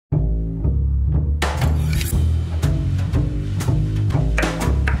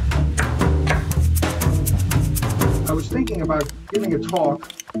thinking about giving a talk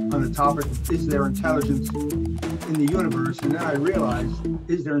on the topic of is there intelligence in the universe? And then I realized,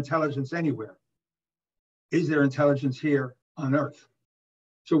 is there intelligence anywhere? Is there intelligence here on Earth?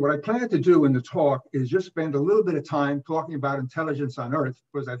 So what I plan to do in the talk is just spend a little bit of time talking about intelligence on Earth,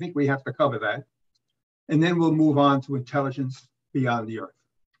 because I think we have to cover that. And then we'll move on to intelligence beyond the Earth.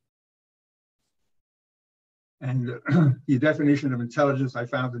 And the definition of intelligence I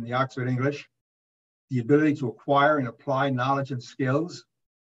found in the Oxford English: the ability to acquire and apply knowledge and skills.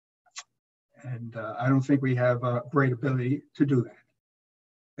 And I don't think we have a great ability to do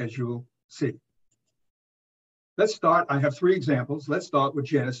that, as you'll see. Let's start. I have three examples. Let's start with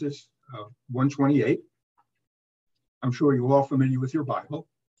Genesis 1:28. I'm sure you're all familiar with your Bible.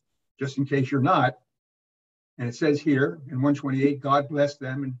 Just in case you're not, and it says here in 1:28, God blessed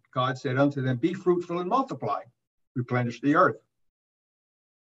them, and God said unto them, be fruitful and multiply, replenish the earth.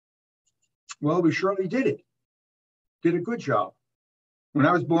 Well, we surely did it. Did a good job. When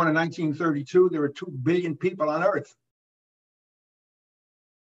I was born in 1932, there were 2 billion people on Earth.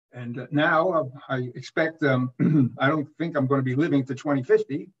 And now I expect, I don't think I'm going to be living to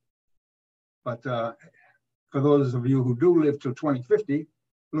 2050, but for those of you who do live to 2050, it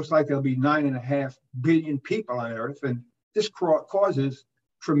looks like there'll be 9.5 billion people on Earth, and this causes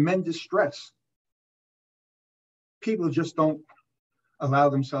tremendous stress. People just don't allow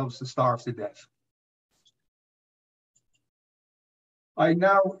themselves to starve to death. I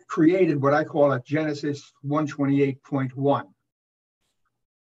now created what I call a Genesis 128.1.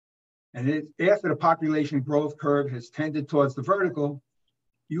 And after the population growth curve has tended towards the vertical,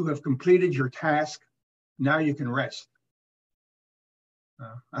 you have completed your task. Now you can rest.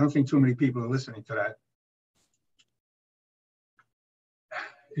 I don't think too many people are listening to that.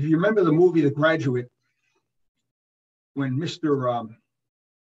 If you remember the movie The Graduate, when Mr.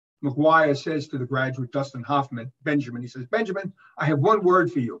 McGuire says to the graduate, Dustin Hoffman, Benjamin, he says, Benjamin, I have one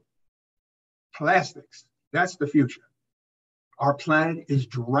word for you: plastics. That's the future. Our planet is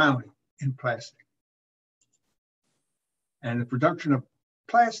drowning in plastic. And the production of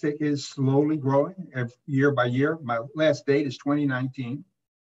plastic is slowly growing year by year. My last date is 2019.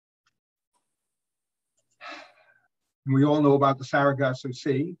 And we all know about the Sargasso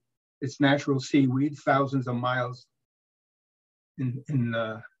Sea. It's natural seaweed, thousands of miles in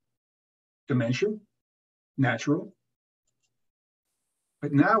dimension, natural.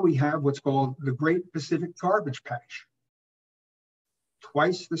 But now we have what's called the Great Pacific Garbage Patch,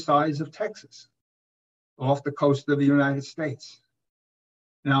 twice the size of Texas, off the coast of the United States.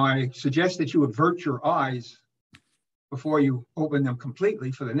 Now, I suggest that you avert your eyes before you open them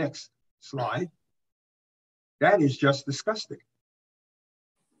completely for the next slide. That is just disgusting.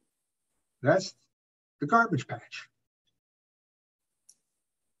 That's the garbage patch.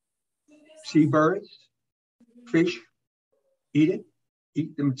 Seabirds, fish, eat it,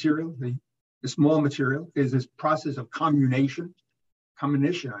 eat the material, the small material. There's this process of comminution,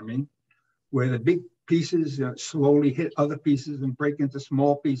 where the big pieces slowly hit other pieces and break into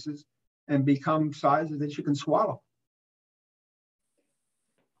small pieces and become sizes that you can swallow.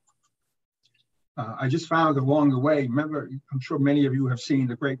 I just found along the way, remember, I'm sure many of you have seen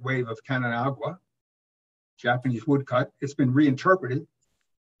the Great Wave of Kananawa, Japanese woodcut. It's been reinterpreted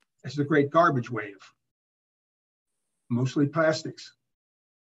as the Great Garbage Wave. Mostly plastics.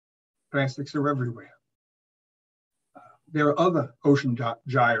 Plastics are everywhere. There are other ocean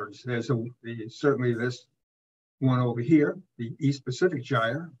gyres. There's certainly this one over here, the East Pacific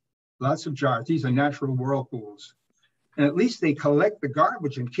Gyre. Lots of gyres. These are natural whirlpools. And at least they collect the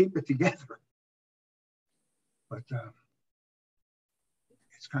garbage and keep it together. But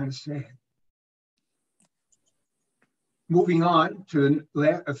it's kind of sad. Moving on to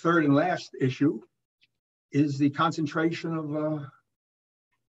a third and last issue is the concentration of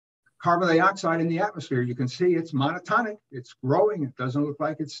carbon dioxide in the atmosphere. You can see it's monotonic, it's growing. It doesn't look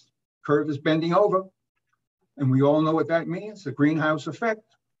like its curve is bending over. And we all know what that means, the greenhouse effect,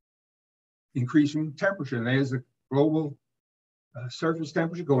 increasing temperature. And there's the global surface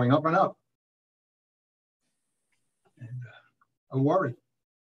temperature going up and up. And a worry.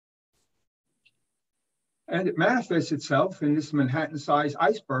 And it manifests itself in this Manhattan-sized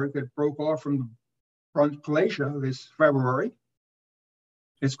iceberg that broke off from the front glacier this February.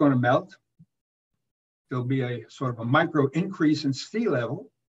 It's going to melt. There'll be a sort of a micro increase in sea level,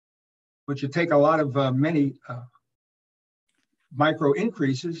 which would take a lot of many micro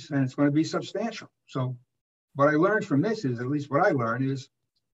increases, and it's going to be substantial. So what I learned from this is, at least what I learned is,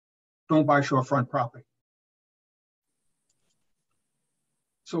 don't buy shorefront property.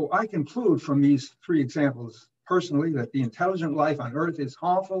 So I conclude from these three examples personally that the intelligent life on Earth is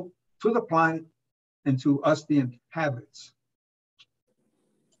harmful to the planet and to us, the inhabitants.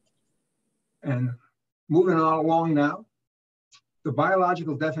 And moving on along now, the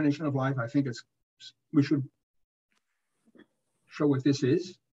biological definition of life, I think we should show what this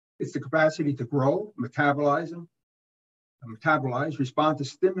is. It's the capacity to grow, metabolize, respond to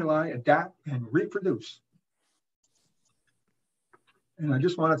stimuli, adapt, and reproduce. And I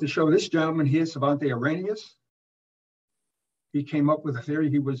just wanted to show this gentleman here, Svante Arrhenius. He came up with a theory.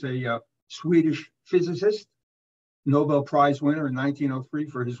 He was a Swedish physicist, Nobel Prize winner in 1903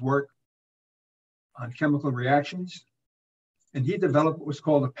 for his work on chemical reactions. And he developed what was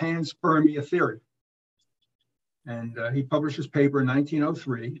called the panspermia theory. And he published his paper in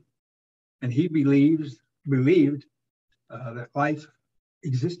 1903. And he believed that life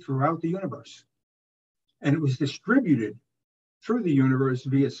exists throughout the universe. And it was distributed through the universe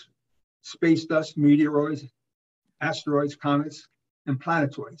via space dust, meteoroids, asteroids, comets, and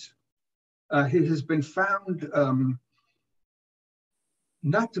planetoids. It has been found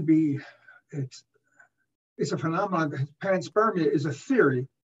not to be, it's a phenomenon. Panspermia is a theory,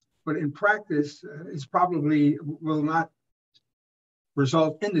 but in practice, it's probably will not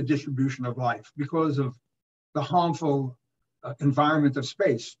result in the distribution of life because of the harmful environment of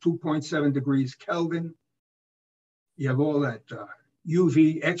space, 2.7 degrees Kelvin. You have all that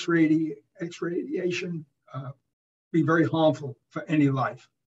UV X-radiation, be very harmful for any life.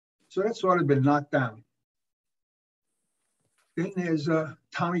 So that's sort of been knocked down. Then there's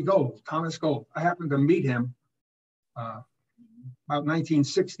Thomas Gold. I happened to meet him about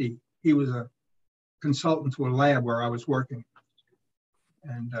 1960. He was a consultant to a lab where I was working.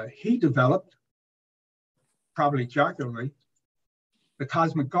 And he developed, probably jocularly, the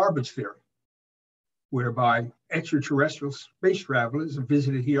cosmic garbage theory, whereby extraterrestrial space travelers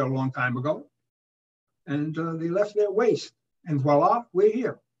visited here a long time ago, and they left their waste, and voila, we're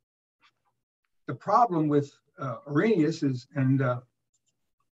here. The problem with Arrhenius and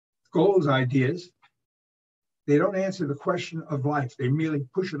Gold's ideas, they don't answer the question of life. They merely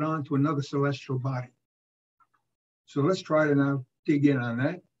push it on to another celestial body. So let's try to now dig in on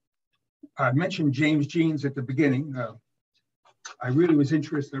that. I mentioned James Jeans at the beginning. I really was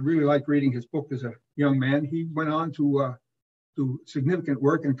interested. I really liked reading his book as a young man. He went on to do significant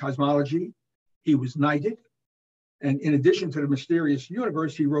work in cosmology. He was knighted. And in addition to The Mysterious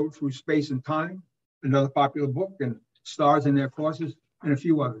Universe, he wrote Through Space and Time, another popular book, and Stars in Their Courses, and a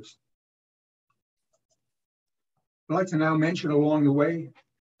few others. I'd like to now mention along the way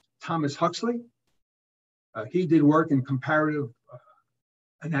Thomas Huxley. He did work in comparative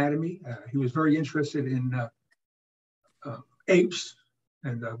anatomy. He was very interested in apes,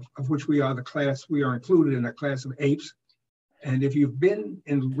 and of which we are included in a class of apes. And if you've been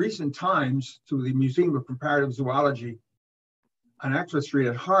in recent times to the Museum of Comparative Zoology on Oxford Street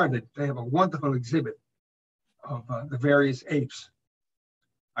at Harvard, they have a wonderful exhibit of the various apes.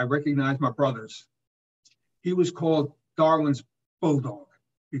 I recognize my brothers. He was called Darwin's bulldog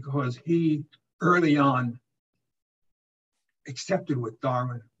because he early on accepted what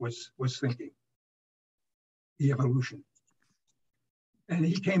Darwin was thinking, the evolution. And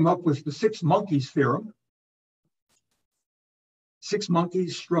he came up with the 6 monkeys theorem. 6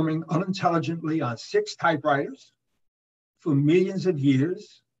 monkeys strumming unintelligently on 6 typewriters for millions of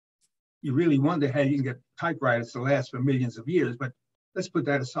years. You really wonder how you can get typewriters to last for millions of years, but let's put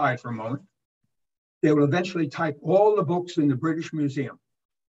that aside for a moment. They will eventually type all the books in the British Museum.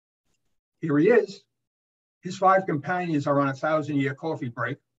 Here he is. His 5 companions are on a 1,000-year coffee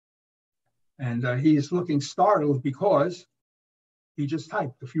break, and he's looking startled because he just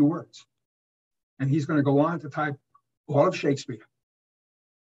typed a few words. And he's going to go on to type all of Shakespeare.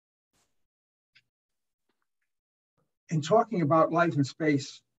 In talking about life in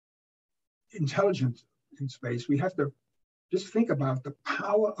space, intelligence in space, we have to just think about the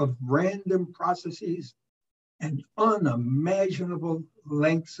power of random processes and unimaginable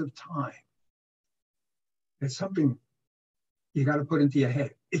lengths of time. It's something you got to put into your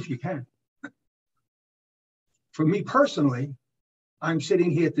head, if you can. For me personally, I'm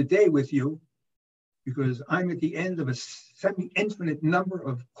sitting here today with you because I'm at the end of a semi-infinite number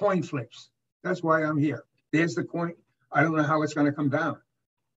of coin flips. That's why I'm here. There's the coin. I don't know how it's going to come down.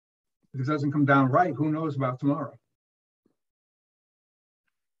 If it doesn't come down right, who knows about tomorrow?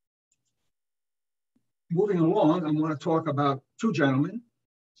 Moving along, I want to talk about 2 gentlemen.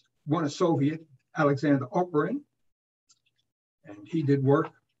 One a Soviet, Alexander Oparin, and he did work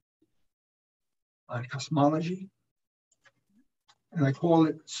on cosmology, and I call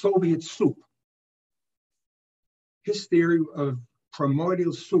it Soviet soup. His theory of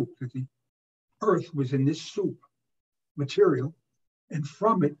primordial soup, that the earth was in this soup material, and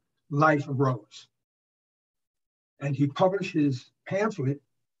from it, life arose. And he published his pamphlet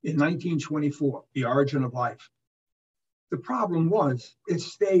in 1924, The Origin of Life. The problem was it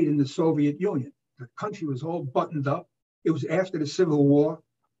stayed in the Soviet Union. The country was all buttoned up. It was after the Civil War.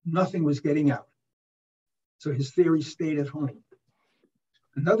 Nothing was getting out. So his theory stayed at home.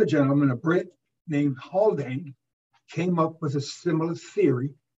 Another gentleman, a Brit named Haldane, came up with a similar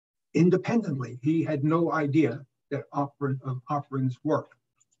theory independently. He had no idea that operins work.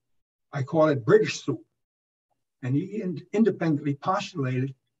 I call it British soup. And he independently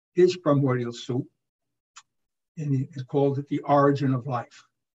postulated his primordial soup, and he called it The Origin of Life.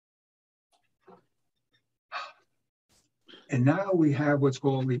 And now we have what's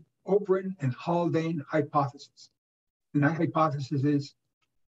called the Operin and Haldane hypothesis. And that hypothesis is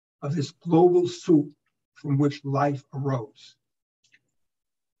of this global soup from which life arose.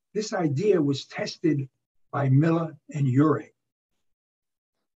 This idea was tested by Miller and Urey.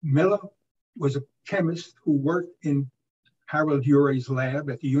 Miller was a chemist who worked in Harold Urey's lab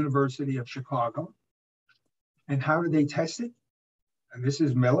at the University of Chicago. And how did they test it? And this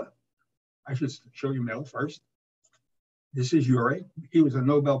is Miller. I should show you Miller first. This is Urey. He was a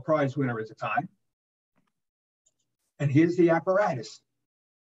Nobel Prize winner at the time. And here's the apparatus.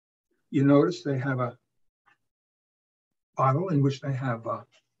 You notice they have a bottle in which they have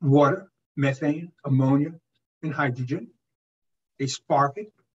water, methane, ammonia, and hydrogen. They spark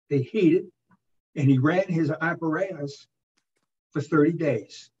it, they heat it, and he ran his apparatus for 30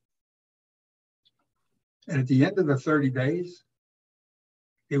 days. And at the end of the 30 days,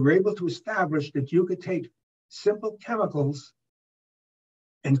 they were able to establish that you could take simple chemicals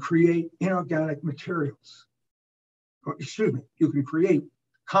and create inorganic materials. Or, excuse me, you can create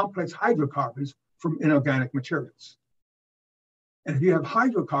complex hydrocarbons from inorganic materials. And if you have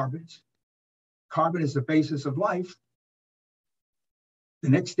hydrocarbons, carbon is the basis of life, the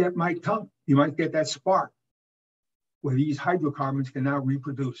next step might come. You might get that spark where these hydrocarbons can now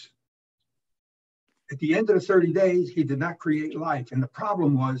reproduce. At the end of the 30 days, he did not create life. And the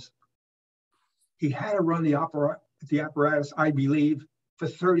problem was he had to run the apparatus, I believe, for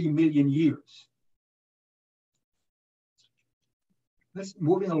 30 million years. Let's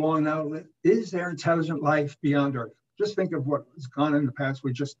moving along now. Is there intelligent life beyond Earth? Just think of what has gone in the past.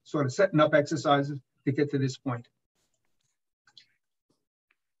 We're just sort of setting up exercises to get to this point.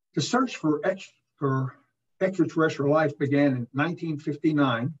 The search for extraterrestrial life began in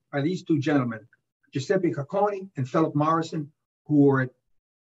 1959 by these two gentlemen, Giuseppe Cacconi and Philip Morrison, who were at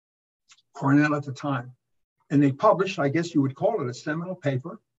Cornell at the time. And they published, I guess you would call it a seminal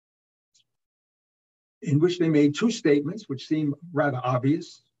paper, in which they made two statements which seem rather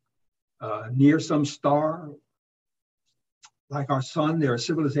obvious. Near some star, like our sun, there are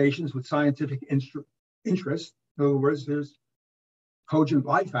civilizations with scientific interest. In other words, there's cogent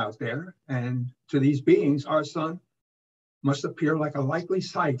life out there. And to these beings, our sun must appear like a likely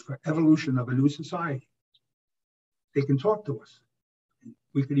site for evolution of a new society. They can talk to us.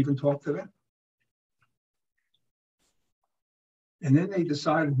 We could even talk to them. And then they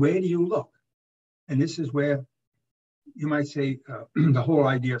decided, where do you look? And this is where you might say the whole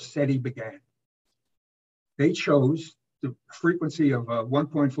idea of SETI began. They chose the frequency of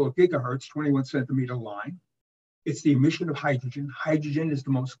 1.4 gigahertz, 21 centimeter line. It's the emission of hydrogen. Hydrogen is the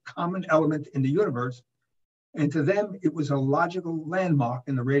most common element in the universe. And to them, it was a logical landmark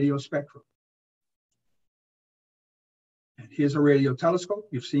in the radio spectrum. And here's a radio telescope.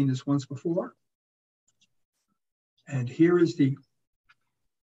 You've seen this once before. And here is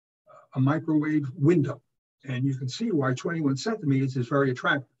a microwave window. And you can see why 21 centimeters is very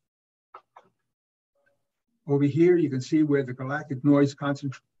attractive. Over here, you can see where the galactic noise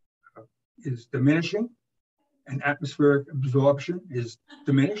concentration is diminishing and atmospheric absorption is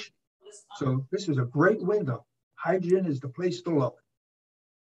diminished. So this is a great window. Hydrogen is the place to look.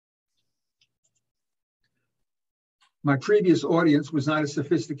 My previous audience was not as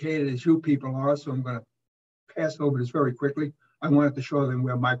sophisticated as you people are, so I'm going to pass over this very quickly. I wanted to show them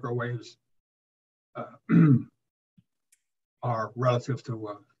where microwaves are relative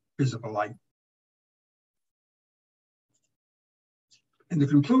to visible light. And the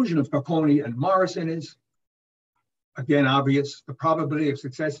conclusion of Cacconi and Morrison is, again, obvious. The probability of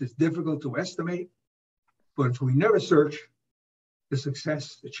success is difficult to estimate, but if we never search, the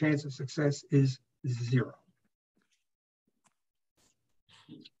chance of success is zero.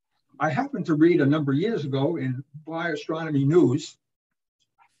 I happened to read a number of years ago in Bioastronomy News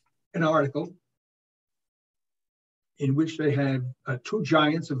an article in which they had two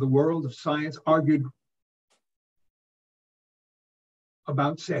giants of the world of science argued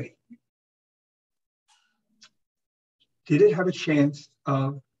about SETI. Did it have a chance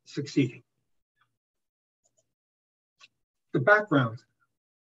of succeeding? The background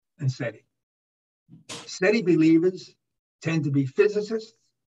in SETI. SETI believers tend to be physicists,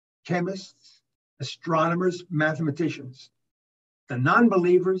 chemists, astronomers, mathematicians. The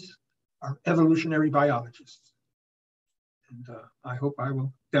non-believers are evolutionary biologists. And I hope I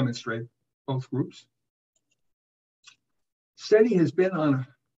will demonstrate both groups. SETI has been on a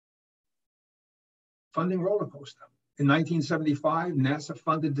funding roller coaster. In 1975, NASA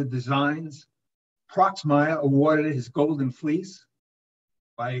funded the designs. Proxmire awarded it his Golden Fleece.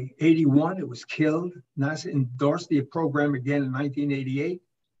 By 81, it was killed. NASA endorsed the program again in 1988.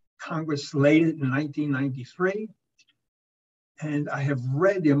 Congress slated it in 1993. And I have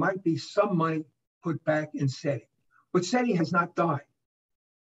read there might be some money put back in SETI. But SETI has not died.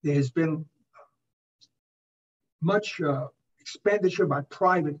 There has been much expenditure by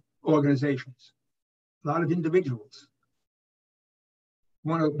private organizations, a lot of individuals.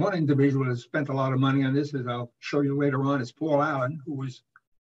 One individual has spent a lot of money on this, as I'll show you later on, is Paul Allen, who was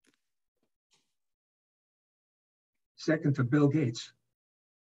second to Bill Gates.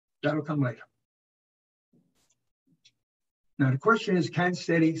 That'll come later. Now, the question is, can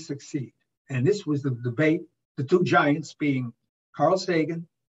SETI succeed? And this was the debate, the two giants being Carl Sagan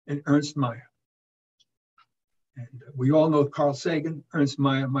and Ernst Mayr. And we all know Carl Sagan. Ernst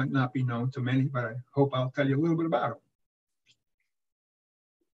Mayr might not be known to many, but I hope I'll tell you a little bit about him.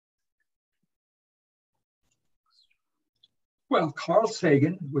 Well, Carl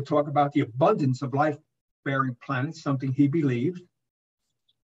Sagan would talk about the abundance of life-bearing planets, something he believed.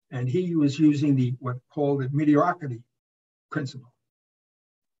 And he was using the what called the mediocrity principle.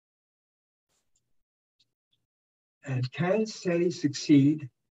 And can SETI succeed?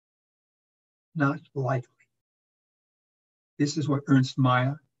 Not likely. This is what Ernst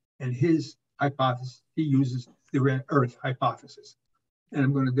Mayr and his hypothesis, he uses the Earth hypothesis. And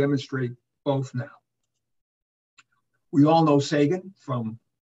I'm going to demonstrate both now. We all know Sagan from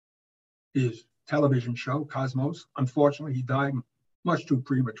his television show, Cosmos. Unfortunately, he died much too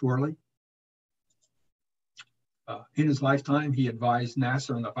prematurely. In his lifetime, he advised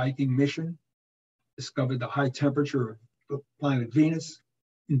NASA on the Viking mission, discovered the high temperature of the planet Venus,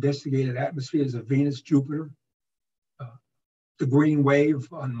 investigated atmospheres of Venus, Jupiter, the green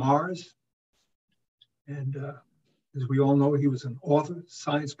wave on Mars. And as we all know, he was an author,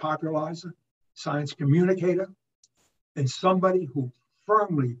 science popularizer, science communicator, and somebody who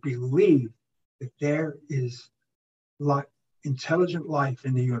firmly believed that there is intelligent life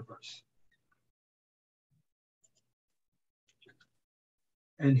in the universe.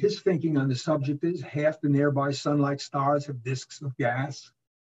 And his thinking on the subject is half the nearby sun-like stars have disks of gas.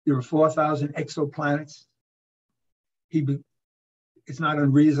 There are 4,000 exoplanets. It's not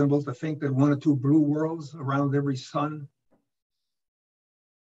unreasonable to think that 1 or 2 blue worlds around every sun-like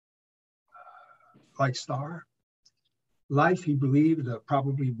star. Life, he believed,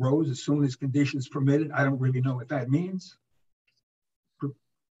 probably rose as soon as conditions permitted. I don't really know what that means.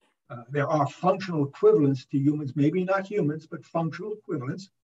 There are functional equivalents to humans, maybe not humans, but functional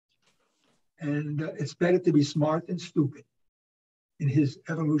equivalents. And it's better to be smart than stupid in his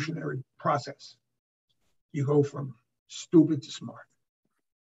evolutionary process. You go from stupid to smart.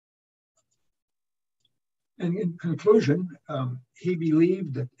 And in conclusion, he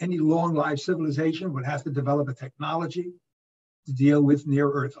believed that any long-lived civilization would have to develop a technology to deal with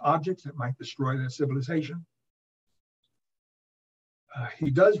near-Earth objects that might destroy their civilization. He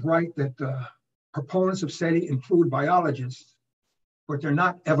does write that proponents of SETI include biologists, but they're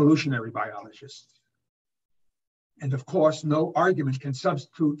not evolutionary biologists. And of course, no argument can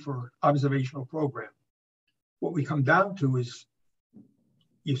substitute for observational program. What we come down to is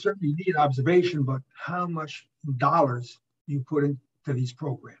you certainly need observation, but how much dollars you put into these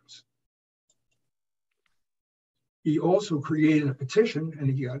programs. He also created a petition, and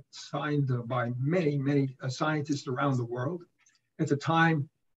he got signed by many scientists around the world. At the time,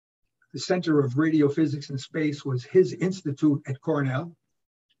 the Center of Radiophysics and Space was his institute at Cornell.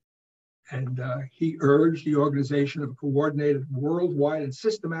 And he urged the organization of a coordinated worldwide and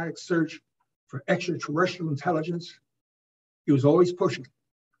systematic search for extraterrestrial intelligence. He was always pushing.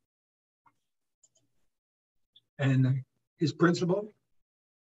 And his principle,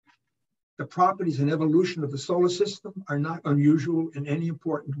 the properties and evolution of the solar system are not unusual in any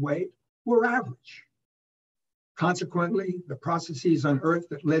important way. We're average. Consequently, the processes on Earth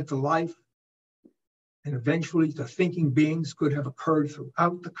that led to life and eventually to thinking beings could have occurred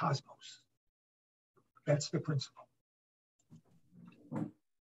throughout the cosmos. That's the principle.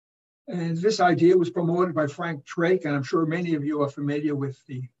 And this idea was promoted by Frank Drake, and I'm sure many of you are familiar with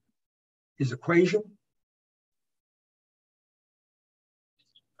his equation.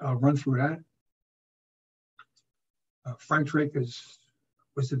 I'll run through that. Frank Drake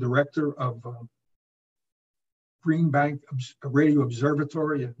was the director of Green Bank Radio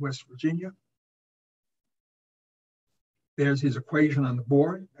Observatory in West Virginia. There's his equation on the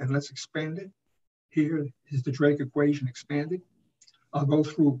board, and let's expand it. Here is the Drake equation expanded. I'll go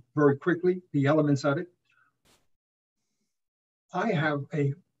through very quickly the elements of it. I have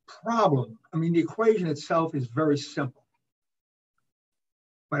a problem. I mean, the equation itself is very simple,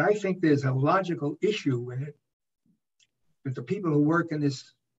 but I think there's a logical issue in it that the people who work in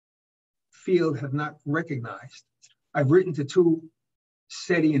this field have not recognized. I've written to two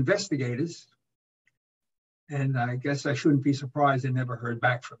SETI investigators, and I guess I shouldn't be surprised I never heard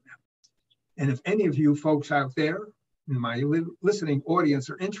back from them. And if any of you folks out there in my listening audience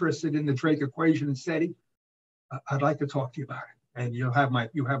are interested in the Drake equation and SETI, I'd like to talk to you about it. And you have my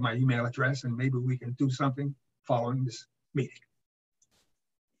email address, and maybe we can do something following this meeting.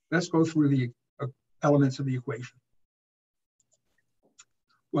 Let's go through the elements of the equation.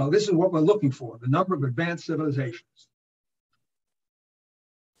 Well, this is what we're looking for, the number of advanced civilizations.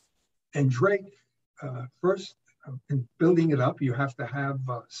 And Drake, first, in building it up, you have to have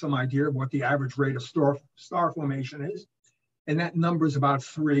some idea of what the average rate of star formation is. And that number is about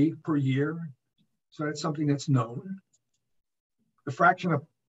 3 per year. So that's something that's known. The fraction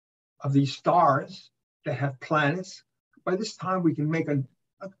of these stars that have planets, by this time we can make a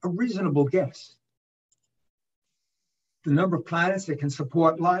reasonable guess. The number of planets that can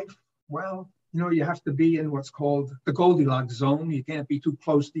support life, well, you have to be in what's called the Goldilocks zone. You can't be too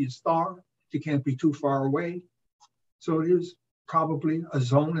close to your star. You can't be too far away. So it is probably a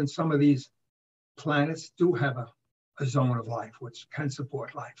zone, and some of these planets do have a zone of life which can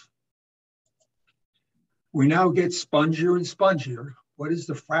support life. We now get spongier and spongier. What is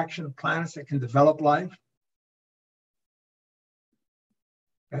the fraction of planets that can develop life?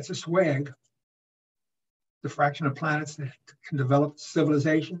 That's a swag. The fraction of planets that can develop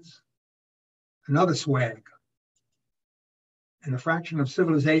civilizations, another swag. And the fraction of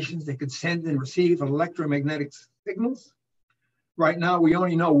civilizations that could send and receive electromagnetic signals. Right now, we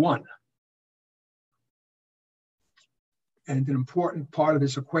only know 1. And an important part of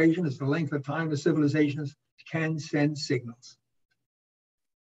this equation is the length of time the civilizations can send signals.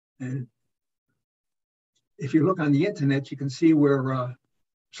 And if you look on the internet, you can see where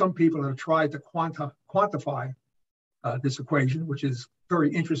some people have tried to quantify this equation, which is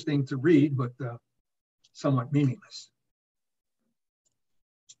very interesting to read, but somewhat meaningless.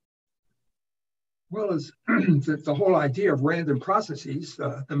 Well, as the whole idea of random processes,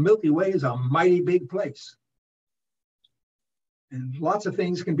 the Milky Way is a mighty big place. And lots of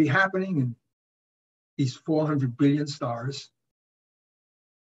things can be happening in these 400 billion stars.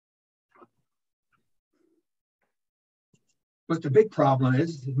 But the big problem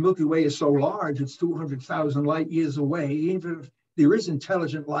is the Milky Way is so large, it's 200,000 light years away. Even if there is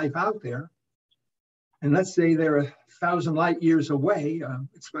intelligent life out there, and let's say they're 1,000 light years away,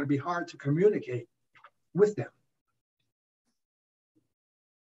 it's going to be hard to communicate with them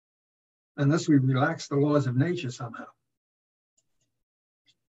unless we relax the laws of nature somehow.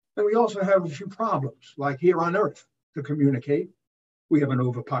 And we also have a few problems, like here on Earth, to communicate. We have an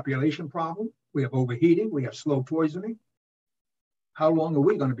overpopulation problem. We have overheating. We have slow poisoning. How long are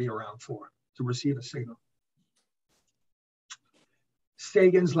we going to be around for to receive a signal?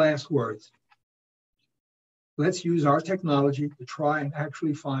 Sagan's last words. Let's use our technology to try and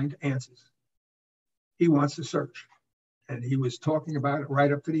actually find answers. He wants to search. And he was talking about it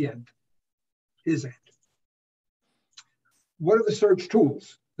right up to the end, his end. What are the search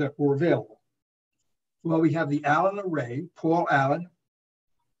tools that were available? Well, we have the Allen array. Paul Allen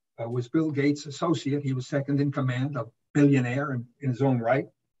was Bill Gates' associate. He was second in command, a billionaire in his own right.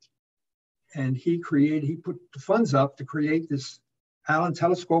 And he put the funds up to create this Allen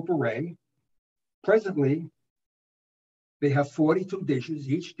telescope array. Presently, they have 42 dishes.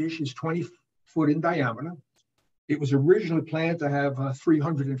 Each dish is 20 foot in diameter. It was originally planned to have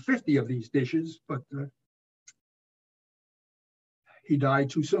 350 of these dishes, but he died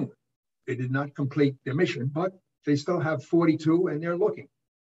too soon. They did not complete their mission, but they still have 42 and they're looking.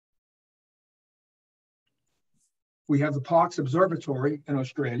 We have the Parkes Observatory in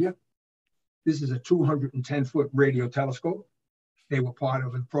Australia. This is a 210-foot radio telescope. They were part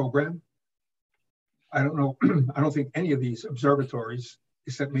of the program. I don't know, I don't think any of these observatories,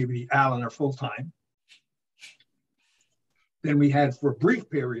 except maybe the Allen, are full-time. Then we had, for a brief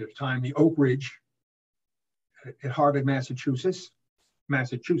period of time, the Oak Ridge at Harvard, Massachusetts.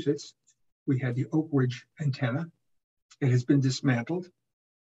 We had the Oak Ridge antenna. It has been dismantled.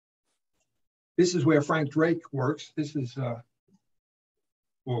 This is where Frank Drake works. This is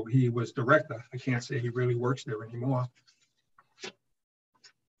or he was director. I can't say he really works there anymore.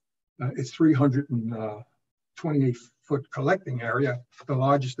 It's 328-foot collecting area, the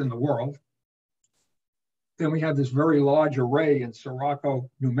largest in the world. Then we have this very large array in Sirocco,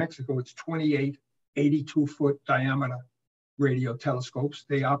 New Mexico. It's 28 82-foot diameter radio telescopes.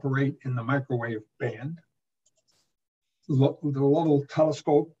 They operate in the microwave band. The Lovell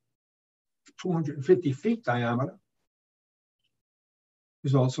telescope, 250 feet diameter,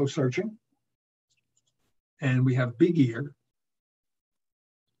 is also searching. And we have Big Ear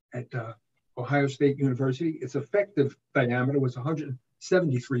at Ohio State University. Its effective diameter was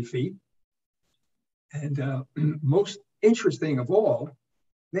 173 feet. And most interesting of all,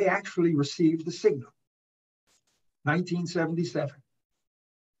 they actually received the signal. 1977.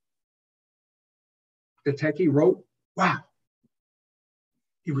 The techie wrote, wow,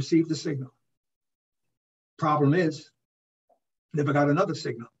 he received the signal. Problem is, never got another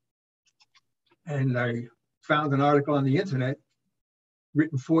signal. And I found an article on the internet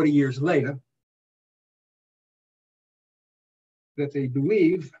written 40 years later that they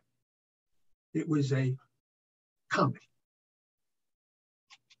believe it was a comet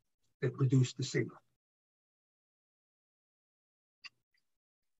that produced the signal.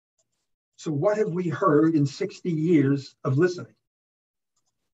 So what have we heard in 60 years of listening?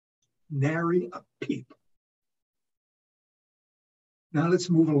 Nary a peep. Now let's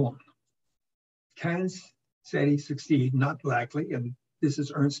move along. Can SETI succeed? Not likely. And this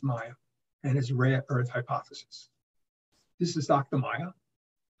is Ernst Mayr and his rare earth hypothesis. This is Dr. Mayr.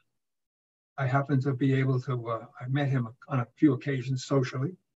 I happen to be able to, I met him on a few occasions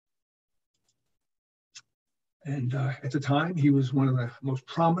socially. And at the time, he was one of the most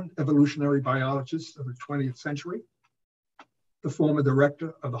prominent evolutionary biologists of the 20th century, the former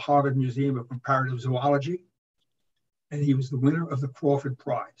director of the Harvard Museum of Comparative Zoology, and he was the winner of the Crawford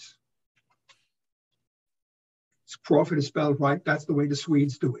Prize. Crawford is spelled right. That's the way the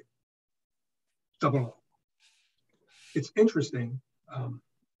Swedes do it. Double O. It's interesting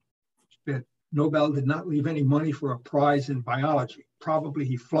that Nobel did not leave any money for a prize in biology. Probably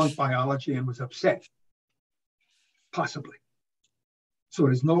he flunked biology and was upset. Possibly. So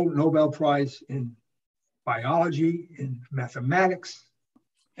there's no Nobel Prize in biology, in mathematics,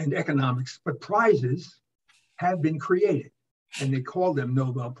 and economics, but prizes have been created, and they call them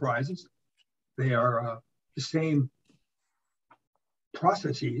Nobel Prizes. They are the same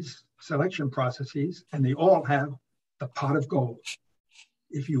processes, selection processes, and they all have the pot of gold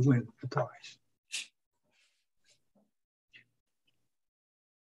if you win the prize.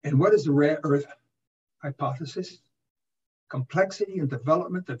 And what is the rare earth hypothesis? Complexity and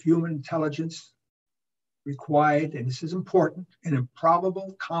development of human intelligence required, and this is important, an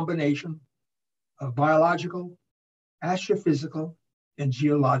improbable combination of biological, astrophysical, and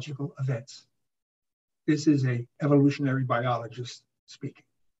geological events. This is an evolutionary biologist speaking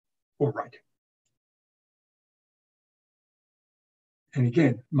or writing. And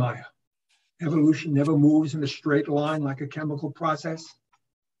again, Mayr, evolution never moves in a straight line like a chemical process.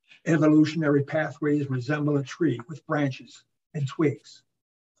 Evolutionary pathways resemble a tree with branches and twigs.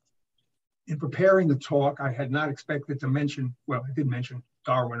 In preparing the talk, I had not expected to mention, well, I did mention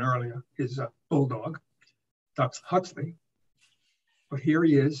Darwin earlier, his bulldog, Dux Huxley. But here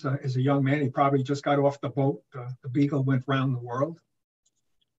he is as a young man. He probably just got off the boat. The Beagle went round the world.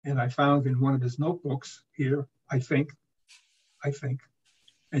 And I found in one of his notebooks here, I think,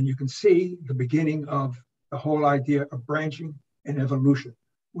 and you can see the beginning of the whole idea of branching and evolution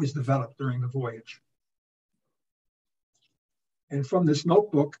was developed during the voyage. And from this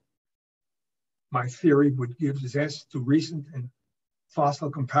notebook, my theory would give zest to recent and fossil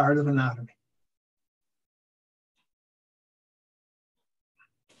comparative anatomy.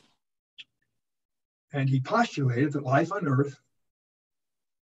 And he postulated that life on Earth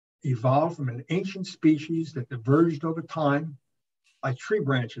evolved from an ancient species that diverged over time like tree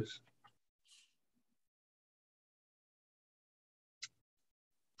branches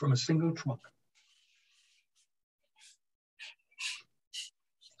from a single trunk.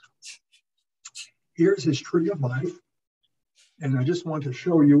 Here's his tree of life. And I just want to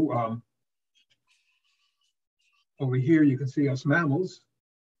show you, over here you can see us mammals,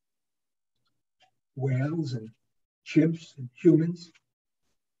 whales and chimps and humans.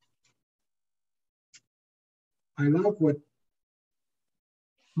 I love what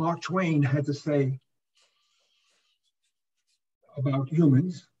Mark Twain had to say about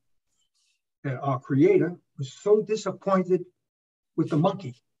humans, that our creator was so disappointed with the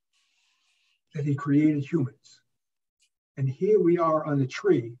monkey that he created humans. And here we are on the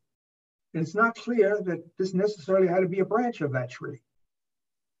tree. And it's not clear that this necessarily had to be a branch of that tree.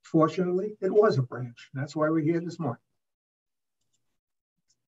 Fortunately, it was a branch. And that's why we're here this morning.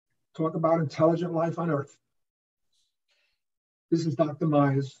 Talk about intelligent life on Earth. This is Dr.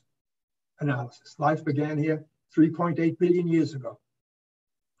 Meyer's analysis. Life began here 3.8 billion years ago.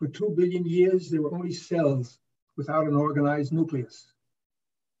 For 2 billion years, there were only cells without an organized nucleus.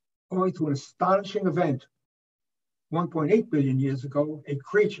 Only to an astonishing event, 1.8 billion years ago, a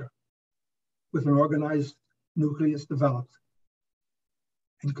creature with an organized nucleus developed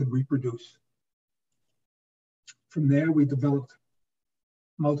and could reproduce. From there, we developed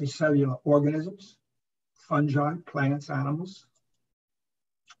multicellular organisms, fungi, plants, animals,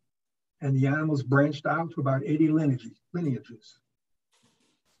 and the animals branched out to about 80 lineages.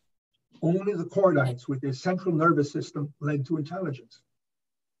 Only the chordites with their central nervous system led to intelligence.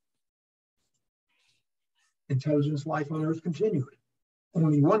 Intelligence life on Earth continued.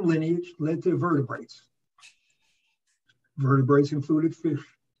 Only one lineage led to vertebrates. Vertebrates included fish,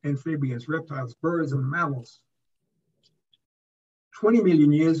 amphibians, reptiles, birds, and mammals. 20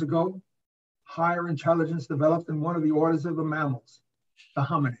 million years ago, higher intelligence developed in one of the orders of the mammals, the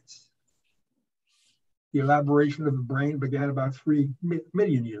hominids. The elaboration of the brain began about 3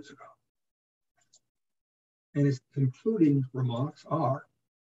 million years ago. And his concluding remarks are,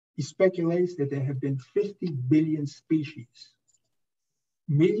 he speculates that there have been 50 billion species.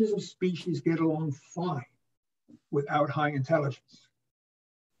 Millions of species get along fine without high intelligence.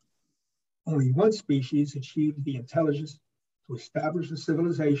 Only one species achieved the intelligence to establish a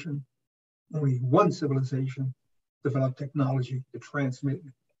civilization. Only one civilization developed technology to transmit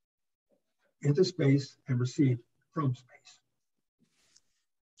into space and receive from space.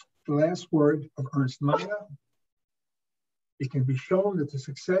 The last word of Ernst Mayr: it can be shown that the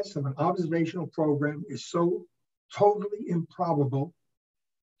success of an observational program is so totally improbable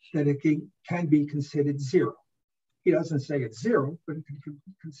that it can be considered zero. He doesn't say it's zero, but it can be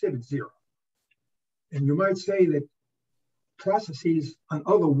considered zero. And you might say that processes on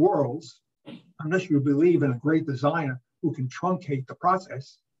other worlds, unless you believe in a great designer who can truncate the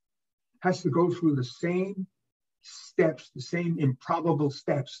process, has to go through the same steps, the same improbable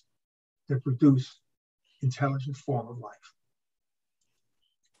steps that produce intelligent form of life.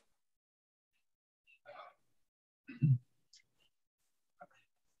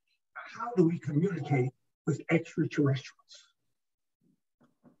 How do we communicate with extraterrestrials?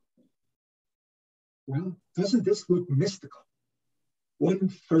 Well, doesn't this look mystical?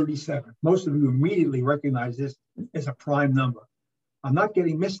 137. Most of you immediately recognize this as a prime number. I'm not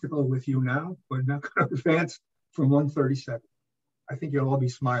getting mystical with you now. We're not going to advance from 137. I think you'll all be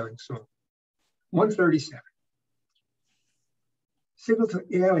smiling soon. 137. Signal to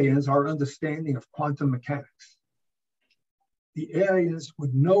aliens our understanding of quantum mechanics. The aliens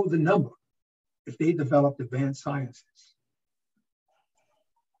would know the number if they developed advanced sciences.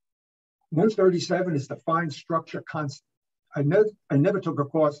 137 is the fine structure constant. I never took a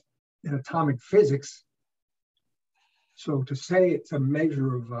course in atomic physics, so to say it's a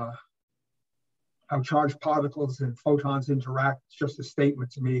measure of how charged particles and photons interact is just a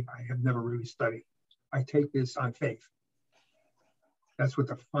statement to me. I have never really studied. I take this on faith. That's what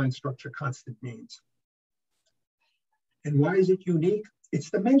the fine structure constant means. And why is it unique? It's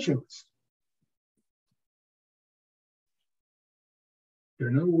dimensionless. There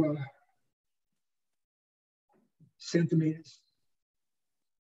are no centimeters,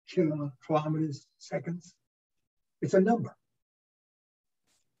 kilometers, seconds. It's a number.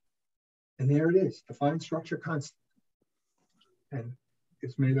 And there it is, the fine structure constant. And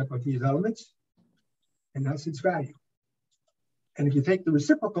it's made up of these elements, and that's its value. And if you take the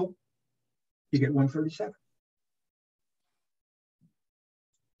reciprocal, you get 137.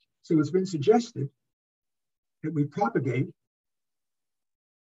 So it's been suggested that we propagate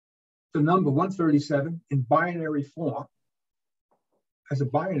the number 137 in binary form as a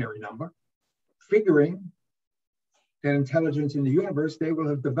binary number, figuring that intelligence in the universe, they will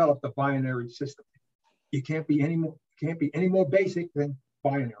have developed a binary system. You can't be any more basic than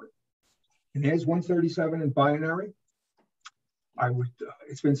binary. And there's 137 in binary.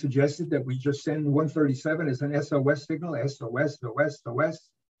 It's been suggested that we just send 137 as an SOS signal, SOS, SOS, SOS,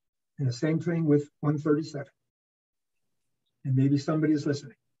 and the same thing with 137. And maybe somebody is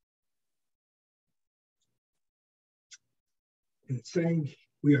listening. And it's saying,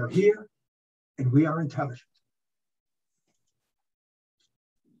 we are here and we are intelligent.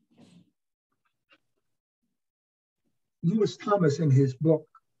 Lewis Thomas, in his book,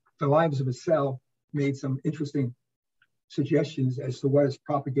 The Lives of a Cell, made some interesting suggestions as to what is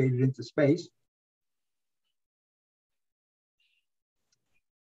propagated into space.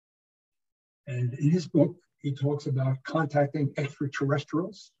 And in his book, he talks about contacting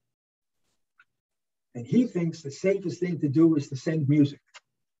extraterrestrials. And he thinks the safest thing to do is to send music.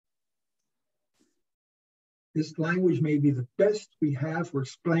 This language may be the best we have for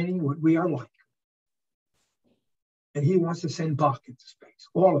explaining what we are like. And he wants to send Bach into space,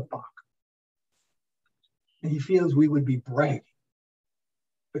 all of Bach. And he feels we would be bragging.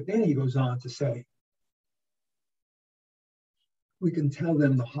 But then he goes on to say, we can tell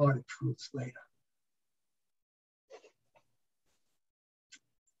them the harder truths later.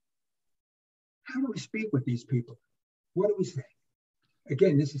 How do we speak with these people? What do we say?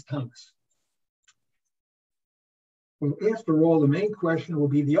 Again, this is Thomas. Well, after all, the main question will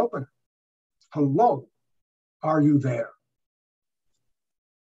be the opener. Hello, are you there?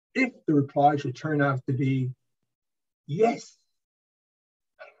 If the reply should turn out to be yes,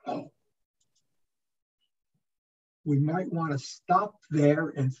 hello, we might want to stop there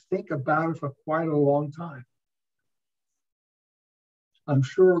and think about it for quite a long time. I'm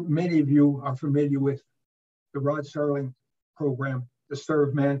sure many of you are familiar with the Rod Serling program, To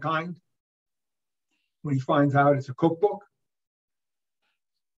Serve Mankind. When he finds out it's a cookbook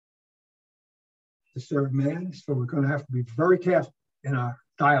to serve man, so we're going to have to be very careful in our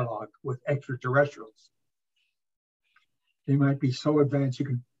dialogue with extraterrestrials. They might be so advanced you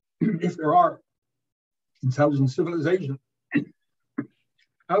can, if there are intelligent civilization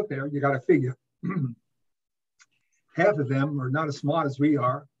out there, you got to figure half of them are not as smart as we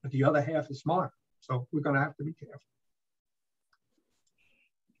are, but the other half is smart. So we're going to have to be careful.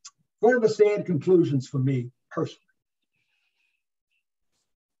 One of the sad conclusions for me personally,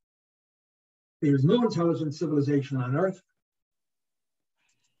 there is no intelligent civilization on Earth,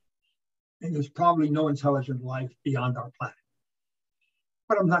 and there's probably no intelligent life beyond our planet.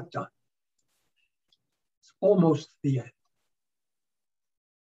 But I'm not done. It's almost the end.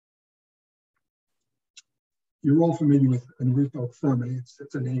 You're all familiar with Enrico Fermi.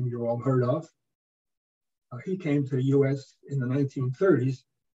 It's a name you've all heard of. He came to the US in the 1930s.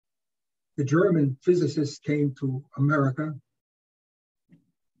 The German physicists came to America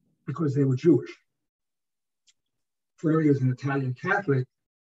because they were Jewish. Fermi was an Italian Catholic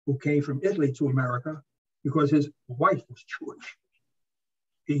who came from Italy to America because his wife was Jewish.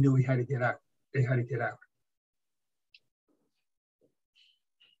 He knew he had to get out. They had to get out.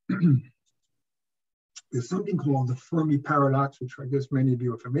 There's something called the Fermi paradox, which I guess many of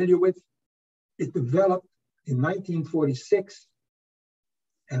you are familiar with. It developed in 1946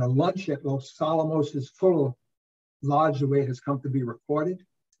 at a lunch at Los Alamos' full lodge, the way it has come to be recorded.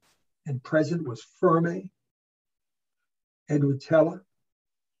 And present was Fermi, Edward Teller,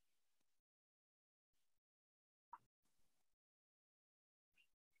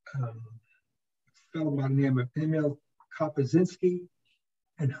 a fellow by the name of Emil Kapuzinski,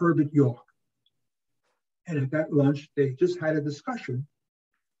 and Herbert York. And at that lunch, they just had a discussion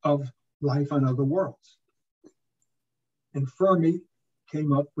of life on other worlds. And Fermi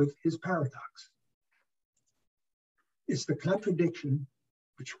came up with his paradox. It's the contradiction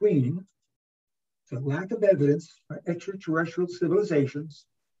between the lack of evidence for extraterrestrial civilizations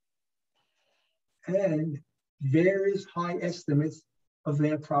and various high estimates of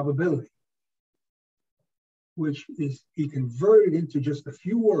their probability, which is he converted into just a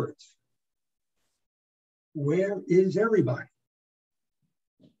few words. Where is everybody?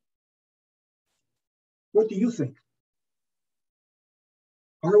 What do you think?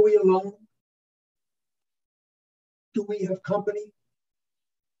 Are we alone? Do we have company?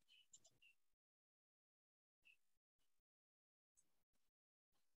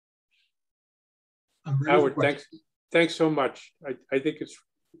 Howard, thanks so much. I think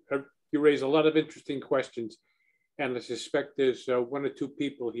you raise a lot of interesting questions, and I suspect there's one or two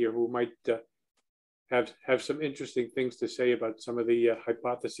people here who might have some interesting things to say about some of the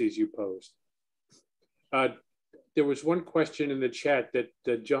hypotheses you posed. There was one question in the chat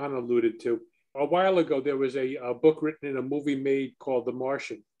that John alluded to. A while ago, there was a book written and a movie made called The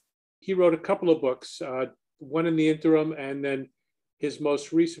Martian. He wrote a couple of books, one in the interim, and then his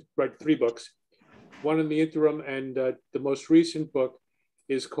most recent, right, 3 books. One in the interim, and the most recent book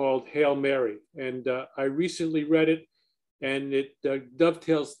is called Hail Mary. And I recently read it, and it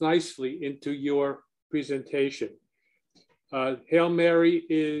dovetails nicely into your presentation. Hail Mary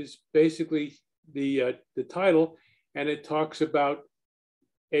is basically the title, and it talks about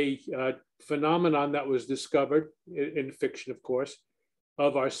a phenomenon that was discovered in fiction, of course,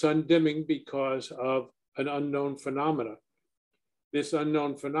 of our sun dimming because of an unknown phenomena. This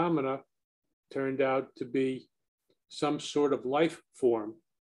unknown phenomena turned out to be some sort of life form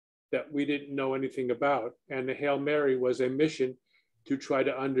that we didn't know anything about. And the Hail Mary was a mission to try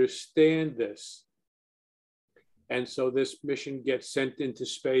to understand this. And so this mission gets sent into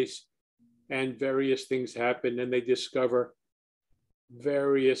space and various things happen and they discover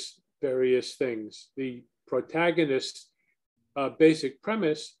various things. The protagonist's basic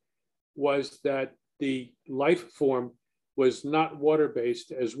premise was that the life form was not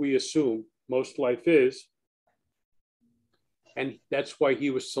water-based, as we assume most life is. And that's why he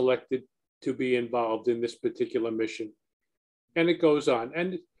was selected to be involved in this particular mission. And it goes on.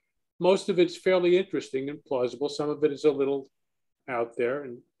 And most of it's fairly interesting and plausible. Some of it is a little out there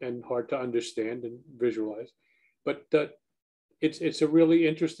and hard to understand and visualize. But it's a really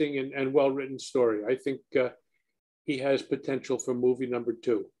interesting and well-written story. I think he has potential for movie number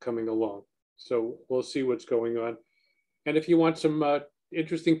 2 coming along. So we'll see what's going on. And if you want some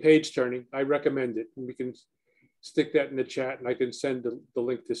interesting page turning, I recommend it. And we can stick that in the chat, and I can send the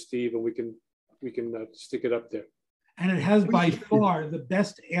link to Steve, and we can stick it up there. And it has by far the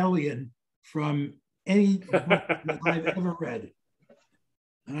best alien from any book that I've ever read.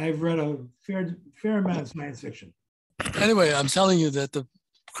 And I've read a fair amount of science fiction. Anyway, I'm telling you that the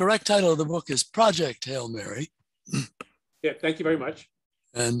correct title of the book is Project Hail Mary. Yeah, thank you very much.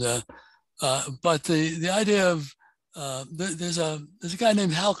 And but the idea of there's a guy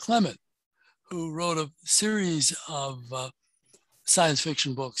named Hal Clement who wrote a series of science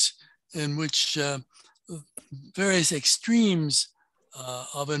fiction books in which various extremes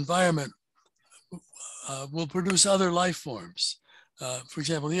of environment will produce other life forms. For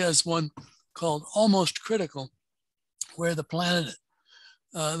example, he has one called Almost Critical, where the planet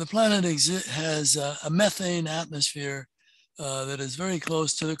has a methane atmosphere that is very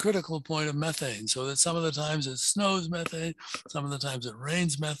close to the critical point of methane, so that some of the times it snows methane, some of the times it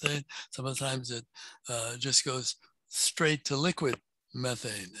rains methane, some of the times it just goes straight to liquid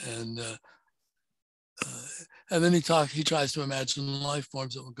methane. And then he tries to imagine life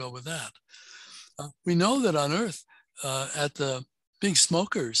forms that will go with that. We know that on Earth, at the big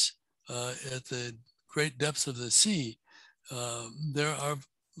smokers, at the great depths of the sea, there are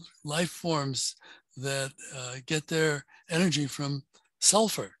life forms that get their energy from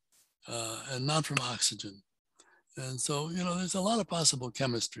sulfur and not from oxygen. And so, there's a lot of possible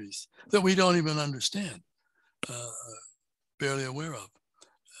chemistries that we don't even understand, barely aware of.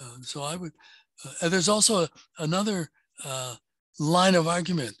 So I would, and there's also another line of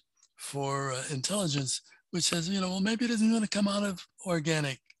argument for intelligence, which says, well, maybe it isn't going to come out of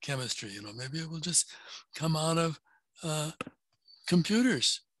organic chemistry. Maybe it will just come out of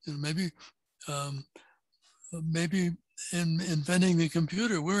computers. Maybe in inventing the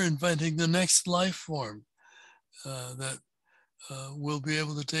computer, we're inventing the next life form that will be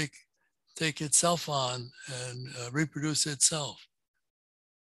able to take itself on and reproduce itself.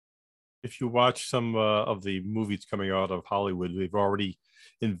 If you watch some of the movies coming out of Hollywood, they've already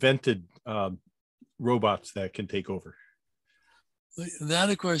invented robots that can take over. That,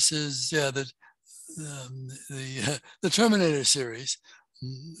 of course, is the Terminator series,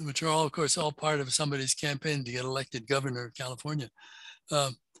 which are all, of course, all part of somebody's campaign to get elected governor of California.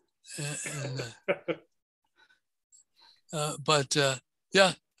 But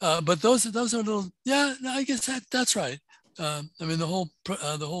those are little. Yeah, I guess that's right. I mean, the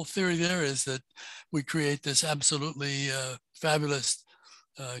whole theory there is that we create this absolutely fabulous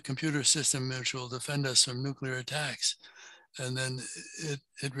computer system which will defend us from nuclear attacks, and then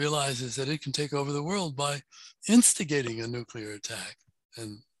it realizes that it can take over the world by instigating a nuclear attack,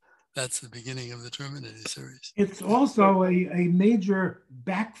 and that's the beginning of the Terminator series. It's also a major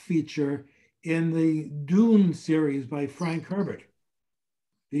back feature in the Dune series by Frank Herbert,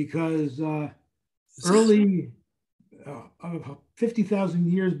 because early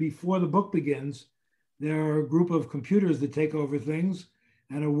 50,000 years before the book begins, there are a group of computers that take over things,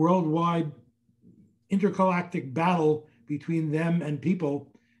 and a worldwide intergalactic battle between them and people,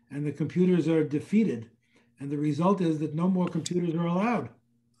 and the computers are defeated. And the result is that no more computers are allowed.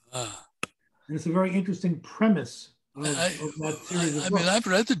 And it's a very interesting premise of that series of books. I mean, I've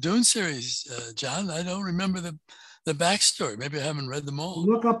read the Dune series, John. I don't remember the backstory. Maybe I haven't read them all.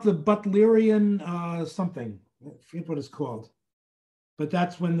 Look up the Butlerian something. I forget what it's called. But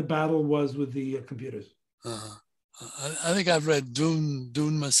that's when the battle was with the computers. I think I've read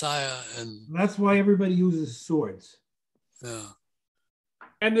Dune Messiah, and that's why everybody uses swords. Yeah.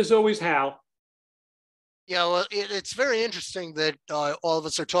 And there's always Hal. Yeah, well, it's very interesting that all of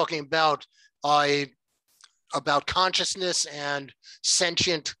us are talking about consciousness and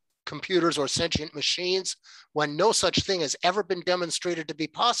sentient computers or sentient machines when no such thing has ever been demonstrated to be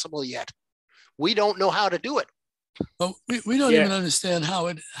possible yet. We don't know how to do it. Well, we don't even understand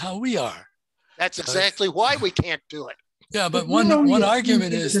how we are. That's exactly why we can't do it. Yeah, but not one only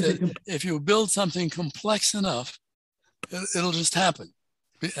argument is is that if you build something complex enough, it'll just happen.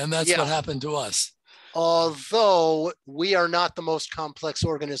 And that's what happened to us. Although we are not the most complex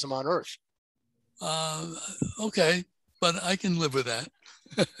organism on Earth. Okay, but I can live with that.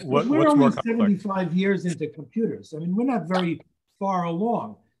 We're what's only more complex? 75 years into computers. I mean, we're not very far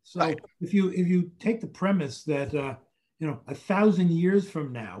along. So Right. if you take the premise that 1,000 years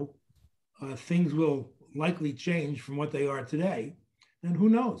from now, things will likely change from what they are today, then who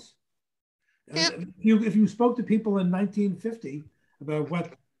knows? If you spoke to people in 1950 about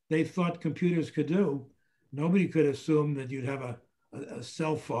what they thought computers could do, nobody could assume that you'd have a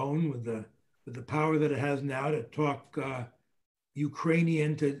cell phone with the power that it has now to talk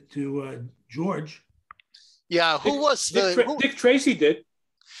Ukrainian to George. Yeah, Dick Tracy did.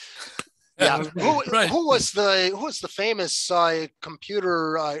 Yeah, Right. who was the famous computer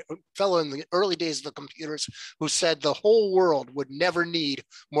fellow in the early days of the computers who said the whole world would never need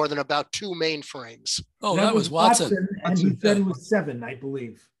more than about 2 mainframes? Oh, that was Watson. And he said it was 7, I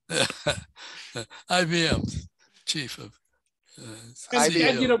believe. IBM chief of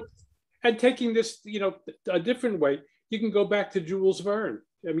and and taking this a different way, you can go back to Jules Verne.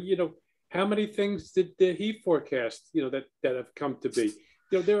 I mean, how many things did he forecast that have come to be?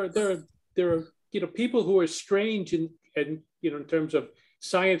 There are people who are strange and in terms of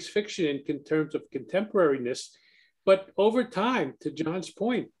science fiction and in terms of contemporariness, but over time, to John's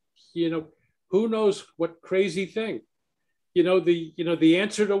point, who knows what crazy thing? The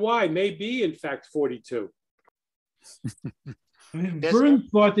answer to why may be in fact 42. I mean, Verne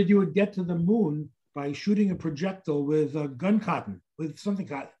thought that you would get to the moon by shooting a projectile with gun cotton, with something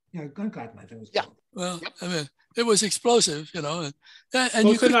cotton. Yeah, gun cotton, I think it was called. Well, I mean, it was explosive, and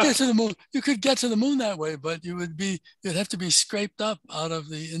you could get to the moon. You could get to the moon that way, but you'd have to be scraped up out of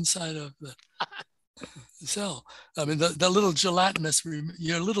the inside of the cell. I mean, your little gelatinous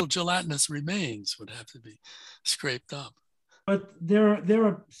remains would have to be scraped up. But there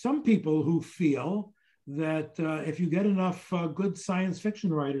are some people who feel that if you get enough good science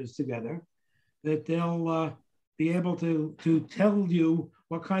fiction writers together, that they'll be able to tell you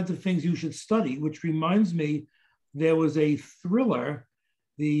what kinds of things you should study, which reminds me, there was a thriller,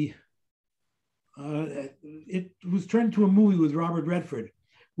 it was turned into a movie with Robert Redford,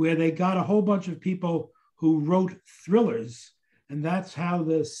 where they got a whole bunch of people who wrote thrillers, and that's how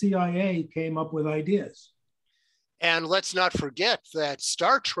the CIA came up with ideas. And let's not forget that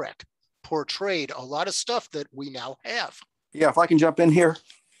Star Trek portrayed a lot of stuff that we now have. Yeah, if I can jump in here.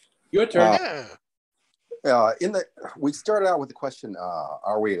 Your turn. We started out with the question,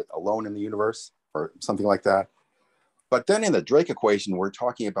 are we alone in the universe or something like that? But then in the Drake equation, we're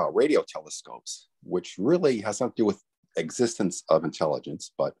talking about radio telescopes, which really has nothing to do with existence of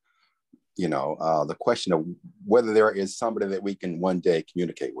intelligence, but the question of whether there is somebody that we can one day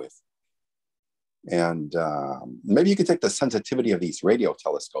communicate with. And maybe you could take the sensitivity of these radio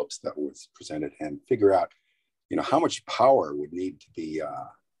telescopes that was presented and figure out, how much power would need to be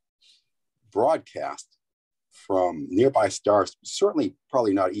broadcast from nearby stars. Certainly,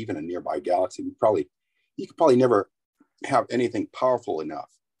 probably not even a nearby galaxy. You could probably never have anything powerful enough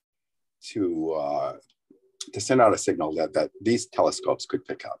to send out a signal that these telescopes could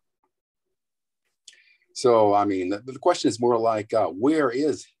pick up. So, I mean, the question is more like, where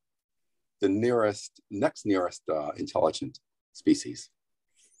is the next nearest intelligent species?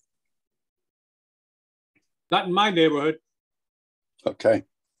 Not in my neighborhood. Okay.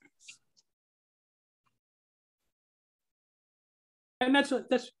 And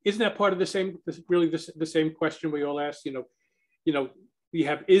isn't that part of the same, really the same question we all ask? We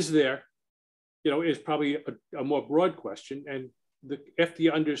have is there, is probably a more broad question, and after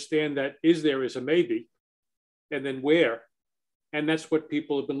you understand that is there is a maybe, and then where. And that's what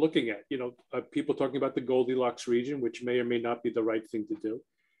people have been looking at, people talking about the Goldilocks region, which may or may not be the right thing to do,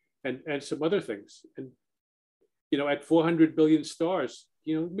 and some other things. And, at 400 billion stars,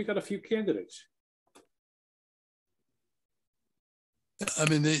 we got a few candidates. I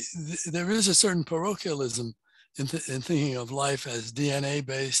mean, there is a certain parochialism in thinking of life as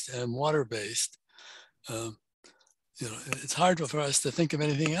DNA-based and water-based. It's hard for us to think of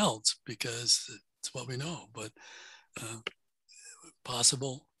anything else because it's what we know, but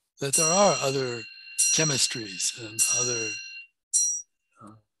possible that there are other chemistries and other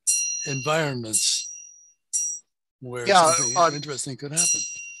environments where something interesting could happen.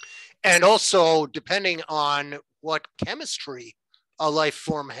 And also, depending on what chemistry a life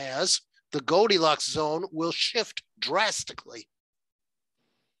form has, the Goldilocks zone will shift drastically.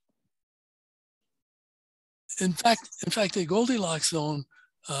 In fact, the Goldilocks zone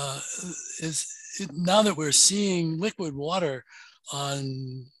now that we're seeing liquid water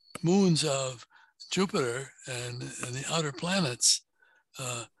on moons of Jupiter and the outer planets,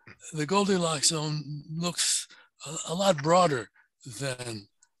 the Goldilocks zone looks a lot broader than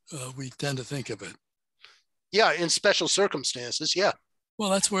we tend to think of it. Yeah, in special circumstances, yeah. Well,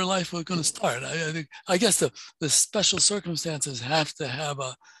 that's where life was going to start. I guess the special circumstances have to have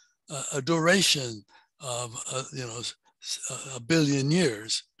a duration of a billion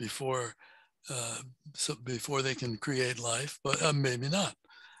years before they can create life, but maybe not.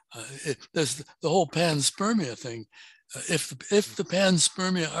 There's the whole panspermia thing. If the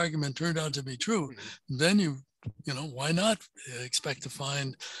panspermia argument turned out to be true, then you know, why not expect to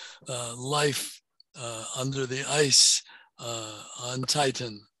find life under the ice on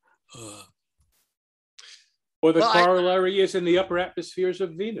Titan? Or the corollary is in the upper atmospheres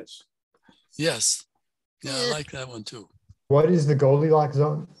of Venus. Yes. Yeah, I like that one too. What is the Goldilocks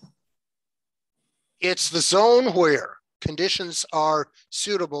zone? It's the zone where conditions are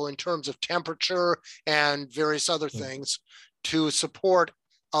suitable in terms of temperature and various other things to support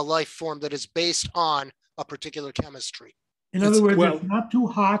a life form that is based on a particular chemistry. In other words, it's not too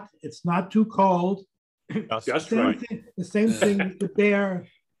hot, it's not too cold. Just right. The same thing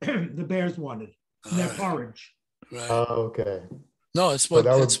the bears wanted in their porridge. Right. Oh, okay. No, it's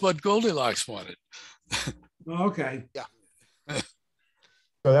what Goldilocks wanted. Okay. Yeah.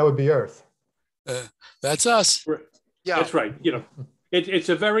 So that would be Earth. That's us. Yeah, that's right. You know, it's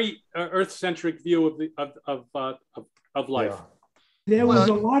a very Earth-centric view of life. Yeah. There was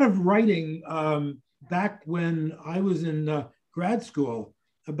a lot of writing back when I was in grad school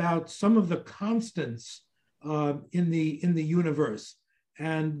about some of the constants in the universe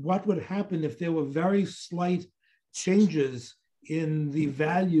and what would happen if there were very slight changes in the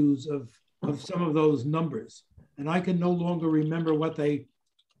values of some of those numbers. And I can no longer remember what they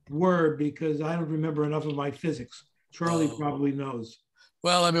were because I don't remember enough of my physics. Charlie probably knows.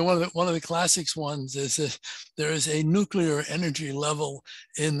 Well, I mean, one of the classics ones is that there is a nuclear energy level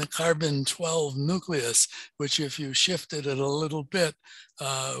in the carbon-12 nucleus, which if you shifted it a little bit,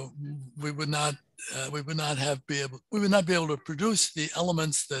 we would not be able to produce the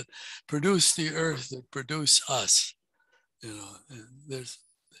elements that produce the Earth, that produce us. You know,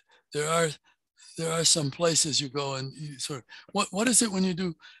 there are some places you go and you sort of, what is it when you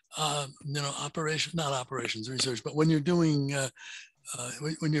do, not operations research, but when you're doing,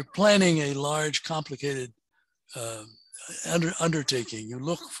 when you're planning a large, complicated undertaking, you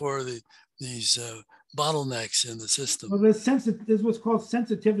look for these bottlenecks in the system. Well, there's what's called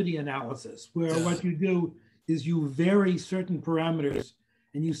sensitivity analysis, where what you do is you vary certain parameters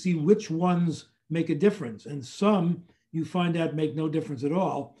and you see which ones make a difference. And some you find out make no difference at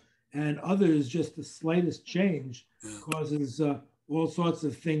all. And others, just the slightest change causes all sorts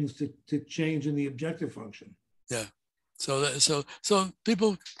of things to change in the objective function. Yeah. So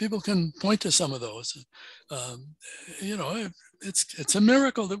people can point to some of those. You know, it's a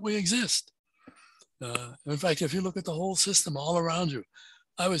miracle that we exist. In fact, if you look at the whole system all around you,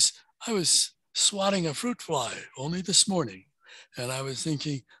 I was swatting a fruit fly only this morning, and I was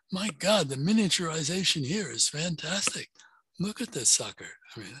thinking, my God, the miniaturization here is fantastic. Look at this sucker.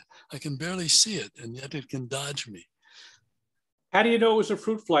 I mean, I can barely see it, and yet it can dodge me. How do you know it was a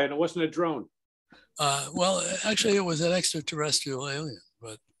fruit fly and it wasn't a drone? Well, actually, it was an extraterrestrial alien,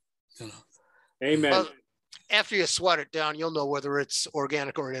 but, you know. Amen. Well, after you swat it down, you'll know whether it's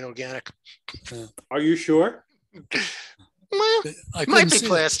organic or inorganic. Are you sure? Well, might be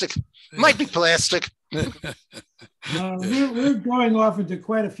plastic. Might be plastic. We're going off into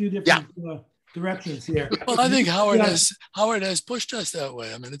quite a few different directions here. Well, I think Howard has pushed us that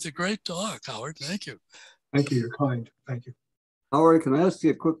way. I mean, it's a great talk, Howard. Thank you. Thank you. You're kind. Thank you. Howard, can I ask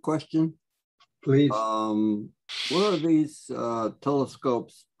you a quick question? Please. What are these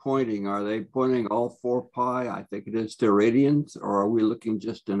telescopes pointing? Are they pointing all 4 pi, I think it is, to radians, or are we looking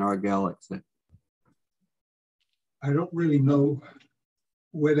just in our galaxy? I don't really know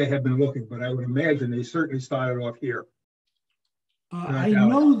where they have been looking, but I would imagine they certainly started off here. I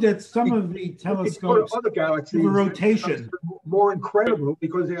know that some of the telescopes other galaxies have a rotation. More incredible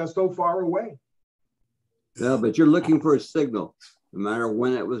because they are so far away. Yeah, but you're looking for a signal, no matter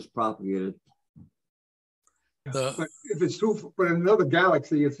when it was propagated. But if it's true for another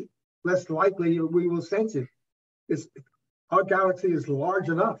galaxy, it's less likely we will sense it. Our galaxy is large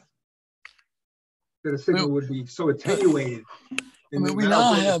enough that a signal would be so attenuated. I mean, we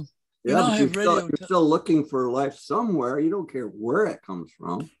now have you're still looking for life somewhere. You don't care where it comes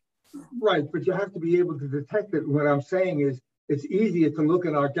from. Right, but you have to be able to detect it. What I'm saying is it's easier to look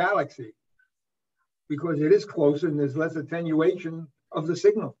at our galaxy because it is closer and there's less attenuation of the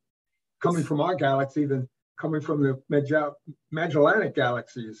signal. coming from our galaxy than coming from the Magellanic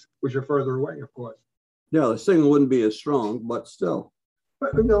galaxies, which are further away, of course. Yeah, the signal wouldn't be as strong, but still.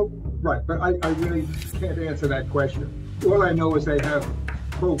 But no, right. But I really can't answer that question. All I know is they have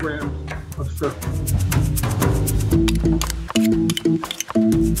programs of circuits.